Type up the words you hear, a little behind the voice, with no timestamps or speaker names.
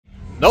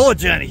Noah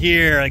Gent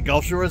here in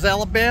Gulf Shores,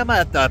 Alabama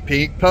at the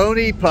Pink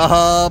Pony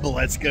Pub.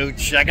 Let's go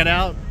check it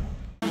out.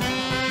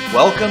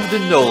 Welcome to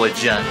Noah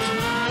Gent.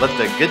 Let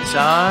the good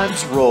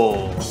times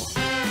roll.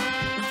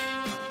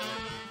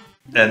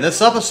 In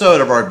this episode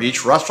of our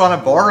beach restaurant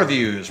and bar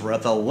reviews, we're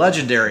at the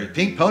legendary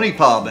Pink Pony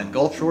Pub in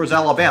Gulf Shores,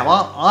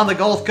 Alabama on the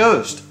Gulf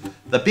Coast.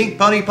 The Pink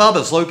Pony Pub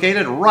is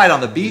located right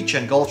on the beach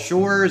in Gulf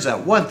Shores at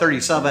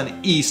 137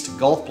 East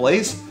Gulf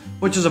Place,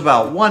 which is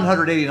about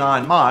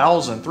 189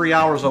 miles and 3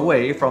 hours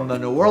away from the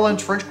New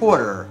Orleans French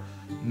Quarter.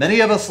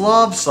 Many of us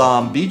love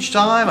some beach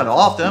time, and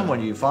often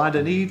when you find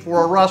a need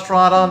for a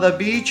restaurant on the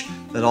beach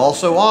that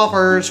also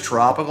offers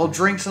tropical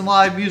drinks and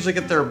live music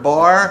at their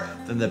bar,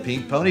 then the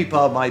Pink Pony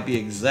Pub might be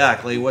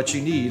exactly what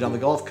you need on the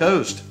Gulf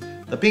Coast.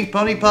 The Pink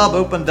Pony Pub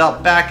opened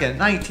up back in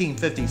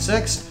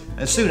 1956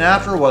 and soon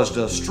after was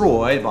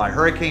destroyed by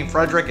Hurricane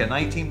Frederic in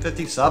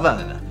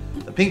 1957.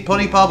 The Pink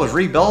Pony Pub was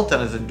rebuilt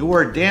and has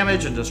endured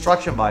damage and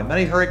destruction by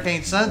many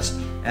hurricanes since,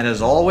 and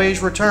has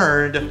always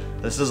returned.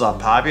 This is a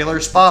popular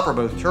spot for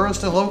both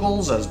tourists and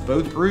locals, as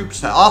both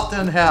groups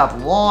often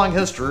have long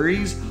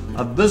histories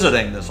of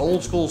visiting this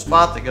old school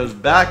spot that goes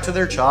back to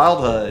their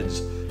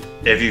childhoods.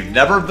 If you've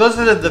never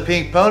visited the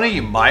Pink Pony,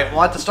 you might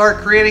want to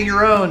start creating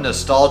your own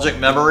nostalgic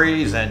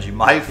memories, and you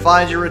might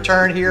find your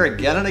return here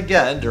again and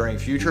again during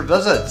future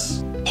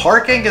visits.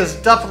 Parking has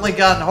definitely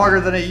gotten harder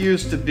than it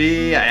used to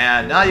be,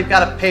 and now you've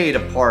got to pay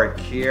to park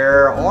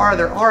here, or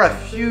there are a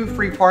few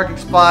free parking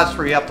spots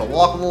where you have to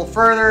walk a little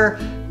further,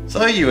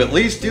 so you at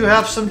least do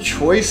have some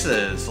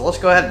choices. So let's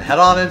go ahead and head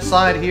on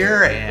inside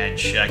here and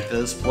check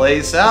this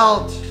place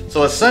out.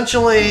 So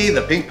essentially,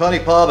 the Pink Pony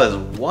Pub is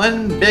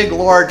one big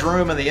large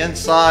room in the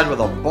inside with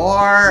a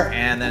bar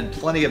and then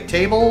plenty of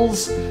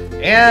tables.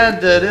 And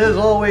it is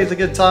always a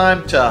good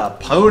time to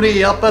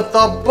pony up at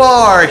the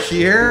bar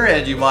here,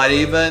 and you might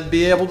even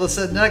be able to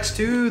sit next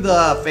to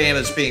the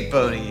famous Pink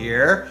Pony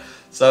here.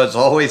 So it's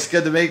always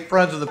good to make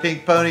friends with the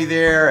Pink Pony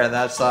there, and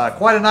that's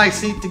quite a nice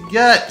seat to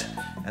get.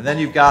 And then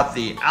you've got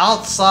the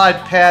outside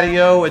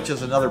patio, which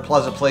is another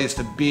pleasant place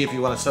to be if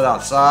you want to sit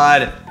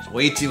outside. It's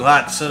way too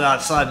hot to sit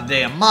outside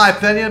today in my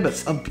opinion, but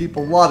some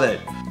people love it.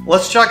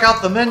 Let's check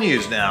out the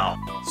menus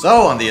now.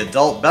 So on the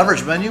adult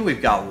beverage menu,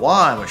 we've got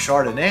wine with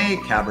Chardonnay,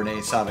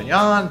 Cabernet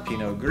Sauvignon,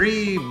 Pinot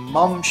Gris,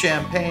 Mumm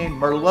Champagne,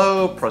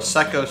 Merlot,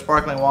 Prosecco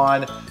sparkling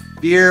wine,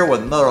 beer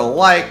with Miller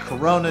Lite,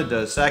 Corona,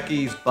 Dos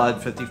Equis,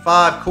 Bud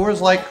 55,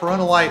 Coors Light,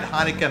 Corona Light,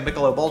 Heineken,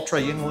 Michelob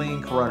Ultra,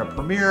 Yuengling, Corona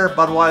Premier,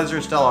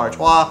 Budweiser, Stella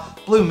Artois,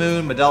 Blue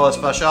Moon, Modelo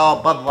Special,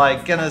 Bud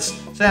Light, Guinness,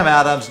 Sam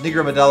Adams,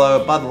 Negro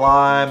Modelo, Bud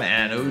Lime,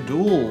 and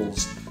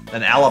O'Doul's.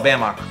 Then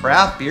Alabama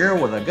Craft Beer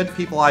with a Good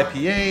People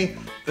IPA,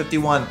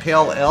 51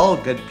 Pale Ale,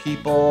 Good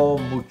People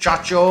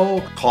Muchacho,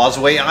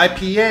 Causeway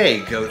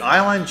IPA, Goat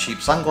Island, Cheap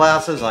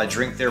Sunglasses, I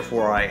Drink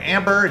Therefore I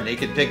Amber,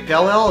 Naked Pig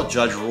Pale Ale,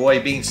 Judge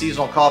Roy Bean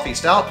Seasonal Coffee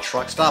Stout,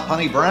 Truck Stop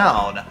Honey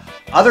Brown.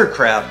 Other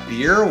craft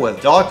beer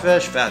with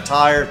Dogfish, Fat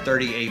Tire,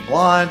 38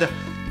 Blonde,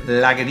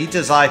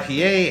 Lagunitas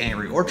IPA,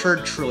 Angry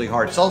Orchard, Truly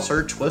Hard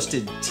Seltzer,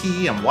 Twisted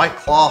Tea, and White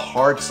Claw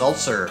Hard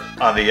Seltzer.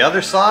 On the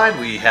other side,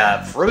 we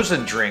have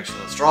frozen drinks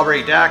with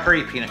Strawberry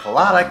Daiquiri, Pina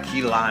Colada,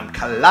 Key Lime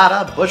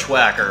Colada,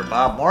 Bushwhacker,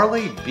 Bob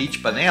Marley,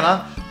 Beach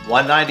Banana,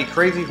 190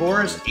 Crazy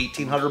Horse,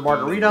 1800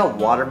 Margarita,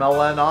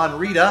 Watermelon on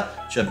Rita,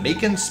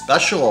 Jamaican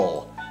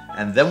Special.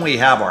 And then we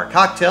have our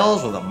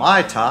cocktails with a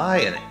Mai Tai,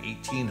 an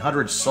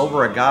 1800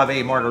 Silver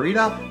Agave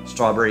Margarita,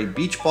 Strawberry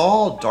Beach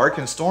Ball, Dark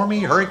and Stormy,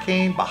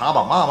 Hurricane,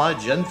 Bahama Mama,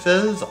 Gin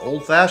Fizz,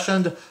 Old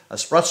Fashioned,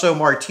 Espresso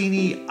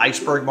Martini,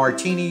 Iceberg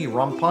Martini,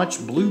 Rum Punch,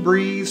 Blue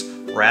Breeze,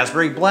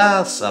 Raspberry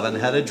Blast,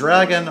 Seven-Headed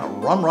Dragon,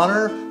 Rum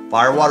Runner,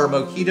 Firewater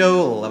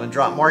Mojito, Lemon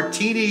Drop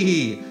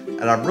Martini.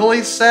 And I'm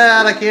really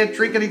sad I can't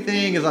drink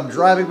anything as I'm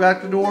driving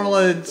back to New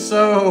Orleans,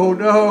 so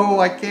no,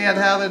 I can't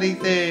have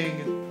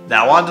anything.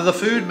 Now on to the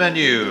food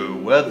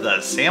menu with the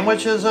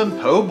sandwiches and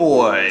po'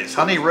 boys.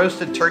 Honey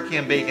roasted turkey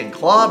and bacon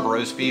club,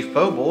 roast beef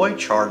po' boy,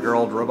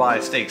 char-grilled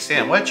ribeye steak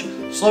sandwich,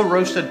 slow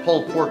roasted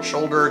pulled pork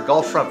shoulder,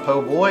 Gulf shrimp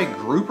po' boy,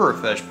 grouper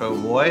fish po'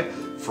 boy,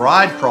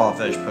 fried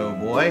crawfish po'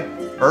 boy,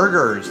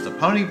 burgers, the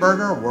Pony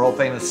Burger, world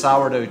famous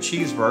sourdough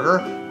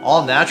cheeseburger,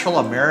 all natural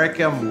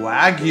American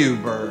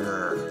Wagyu burger.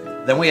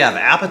 Then we have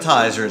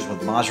appetizers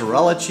with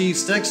mozzarella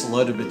cheese sticks,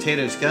 loaded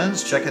potato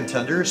skins, chicken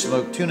tenders,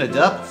 smoked tuna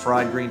dip,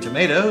 fried green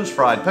tomatoes,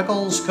 fried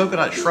pickles,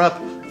 coconut shrimp,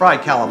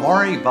 fried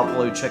calamari,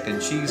 buffalo chicken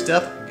cheese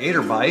dip,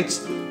 gator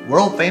bites,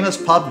 world famous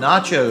pub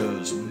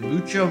nachos,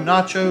 mucho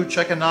nacho,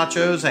 chicken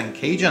nachos, and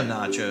Cajun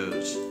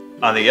nachos.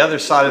 On the other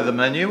side of the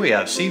menu, we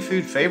have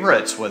seafood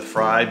favorites with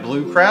fried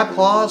blue crab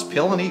claws,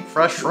 peel and eat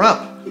fresh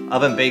shrimp,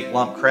 oven-baked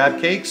lump crab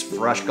cakes,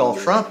 fresh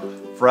Gulf shrimp,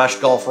 fresh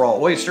Gulf raw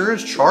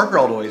oysters,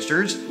 char-grilled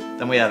oysters.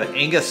 Then we have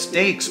Angus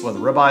steaks with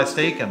ribeye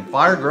steak and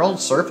fire-grilled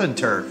surf and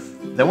turf.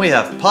 Then we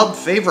have pub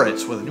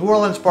favorites with New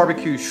Orleans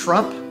barbecue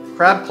shrimp,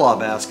 crab claw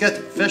basket,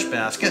 fish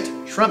basket,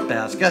 shrimp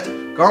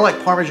basket, garlic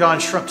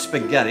parmesan shrimp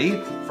spaghetti,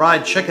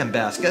 fried chicken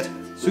basket,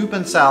 soup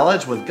and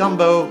salads with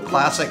gumbo,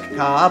 classic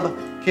Cobb,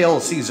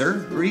 kale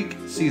Caesar, Greek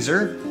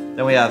Caesar.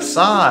 Then we have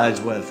sides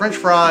with french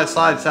fries,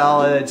 side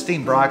salad,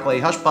 steamed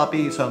broccoli, hush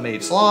puppies,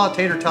 homemade slaw,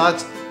 tater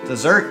tots,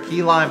 dessert,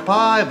 key lime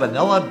pie,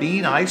 vanilla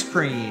bean ice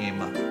cream.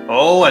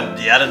 Oh,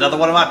 and yet another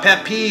one of my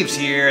pet peeves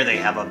here. They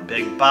have a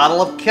big bottle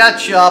of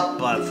ketchup,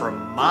 but for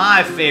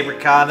my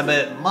favorite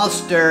condiment,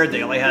 mustard,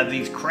 they only have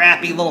these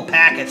crappy little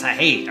packets I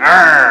hate.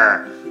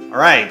 Arrgh!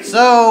 Alright,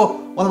 so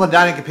one of my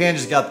dining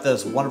companions got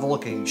this wonderful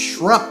looking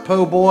shrimp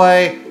po'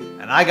 boy,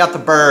 and I got the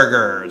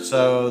burger.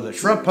 So the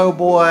shrimp po'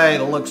 boy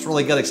looks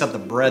really good, except the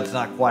bread's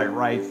not quite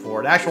right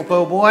for an actual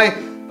po' boy.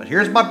 But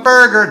here's my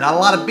burger, not a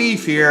lot of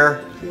beef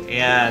here.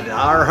 And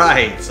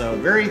alright, so a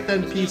very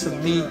thin piece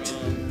of meat.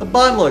 The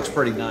bun looks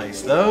pretty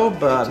nice though,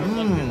 but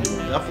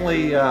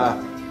definitely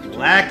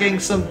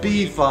lacking some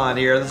beef on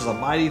here. This is a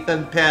mighty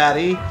thin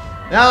patty.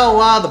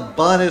 Now the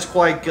bun is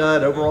quite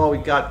good. Overall,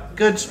 we've got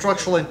good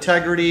structural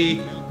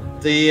integrity.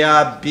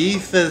 The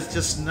beef is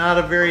just not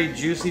a very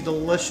juicy,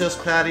 delicious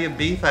patty of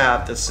beef, I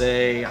have to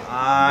say.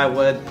 I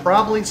would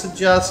probably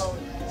suggest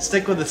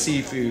stick with the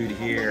seafood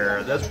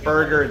here. This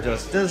burger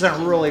just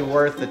isn't really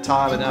worth the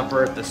time and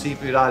effort. The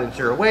seafood items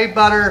here are way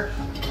better.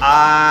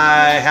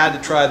 I had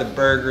to try the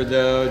burger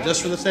though,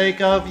 just for the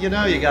sake of, you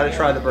know, you gotta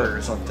try the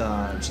burger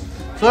sometimes.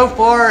 So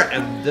far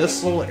in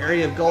this little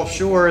area of Gulf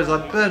Shores,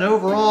 I've been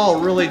overall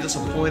really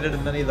disappointed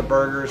in many of the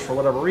burgers for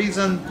whatever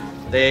reason.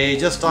 They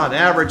just on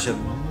average have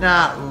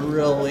not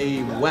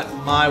really wet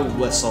my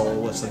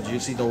whistle with some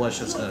juicy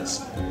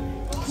deliciousness.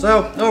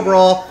 So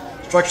overall,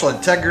 structural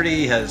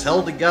integrity has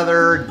held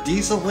together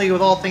decently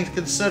with all things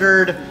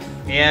considered,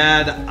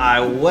 and I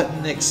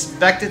wouldn't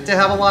expect it to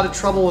have a lot of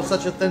trouble with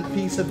such a thin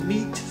piece of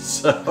meat.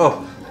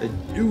 So the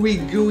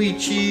ooey gooey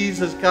cheese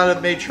has kind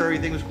of made sure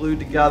everything was glued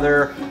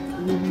together.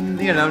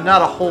 You know,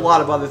 not a whole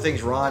lot of other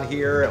things were on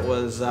here. It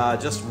was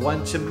just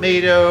one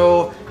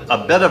tomato,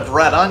 a bit of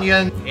red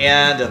onion,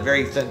 and a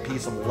very thin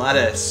piece of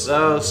lettuce.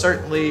 So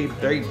certainly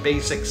very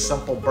basic,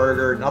 simple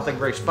burger, nothing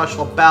very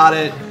special about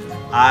it.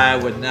 I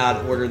would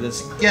not order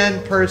this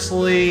again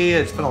personally.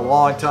 It's been a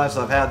long time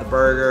since I've had the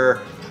burger.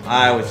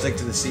 I would stick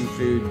to the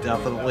seafood,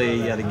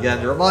 definitely, yet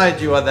again, to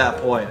remind you at that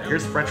point.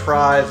 Here's the french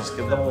fries. Let's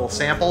give them a little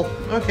sample.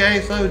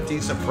 Okay, so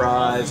decent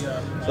fries.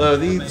 So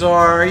these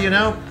are, you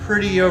know,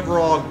 pretty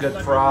overall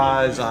good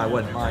fries. I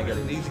wouldn't mind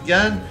getting these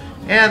again.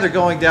 And they're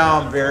going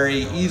down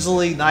very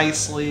easily,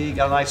 nicely.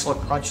 Got a nice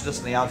little crunchiness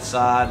on the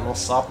outside, a little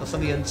softness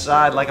on the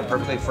inside, like a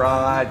perfectly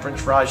fried french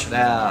fry should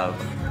have.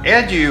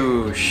 And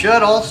you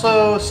should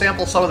also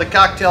sample some of the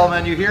cocktail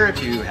menu here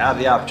if you have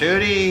the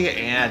opportunity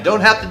and don't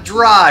have to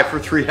drive for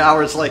 3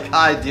 hours like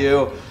I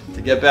do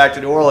to get back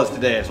to New Orleans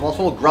today. So I'm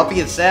also a little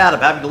grumpy and sad. I'm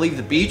having to leave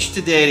the beach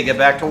today to get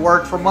back to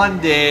work for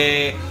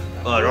Monday.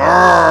 But,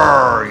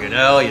 you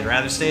know, you'd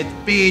rather stay at the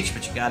beach,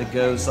 but you gotta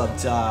go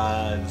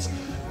sometimes.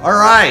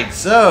 Alright,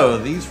 so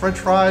these french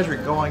fries are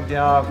going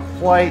down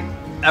quite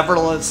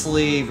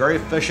effortlessly, very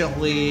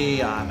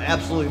efficiently. I'm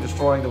absolutely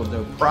destroying them with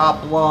no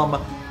problem.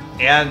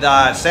 And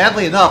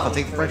sadly enough, I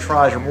think the french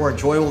fries are more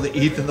enjoyable to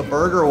eat than the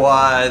burger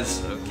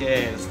was.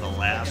 Okay, it's the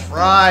last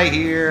fry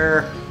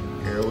here.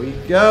 Here we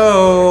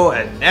go.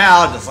 And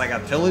now, just like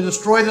I've totally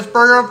destroyed this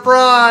burger and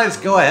fries,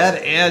 go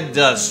ahead and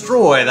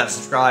destroy that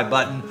subscribe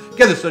button.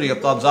 Give this video a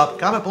thumbs up.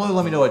 Comment below,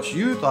 let me know what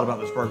you thought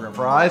about this burger and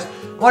fries.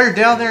 While you're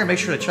down there, make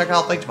sure to check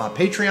out links to my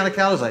Patreon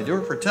account as I do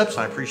it for tips.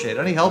 I appreciate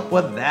any help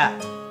with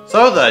that.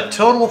 So the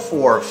total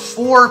for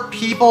 4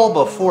 people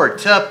before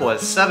tip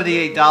was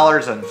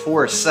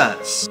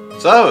 $78.04.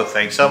 So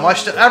thanks so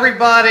much to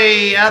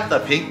everybody at the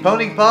Pink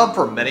Pony Pub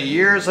for many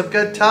years of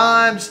good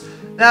times.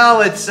 Now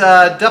it's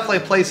definitely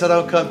a place I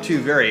don't come to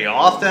very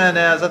often,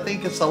 as I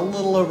think it's a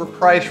little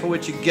overpriced for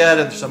what you get,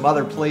 and some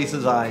other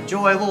places I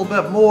enjoy a little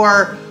bit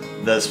more.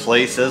 This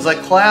place is a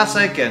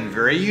classic and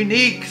very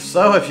unique,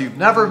 so if you've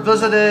never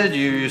visited,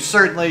 you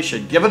certainly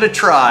should give it a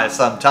try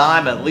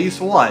sometime, at least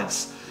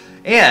once.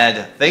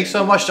 And thanks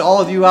so much to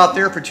all of you out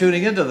there for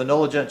tuning into the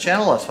NOLA Gent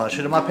channel,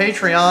 especially to my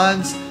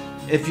Patreons.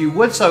 If you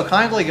would so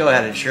kindly, go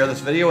ahead and share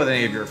this video with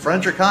any of your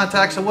friends or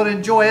contacts that would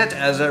enjoy it,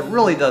 as it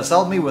really does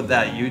help me with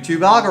that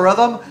YouTube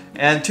algorithm.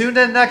 And tune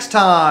in next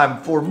time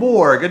for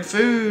more good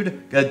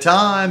food, good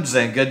times,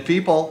 and good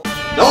people.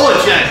 NOLA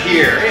Gent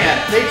here,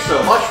 and thanks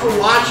so much for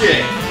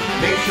watching.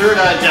 Make sure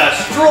to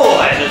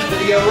destroy this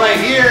video right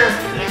here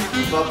and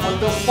keep up with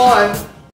the fun.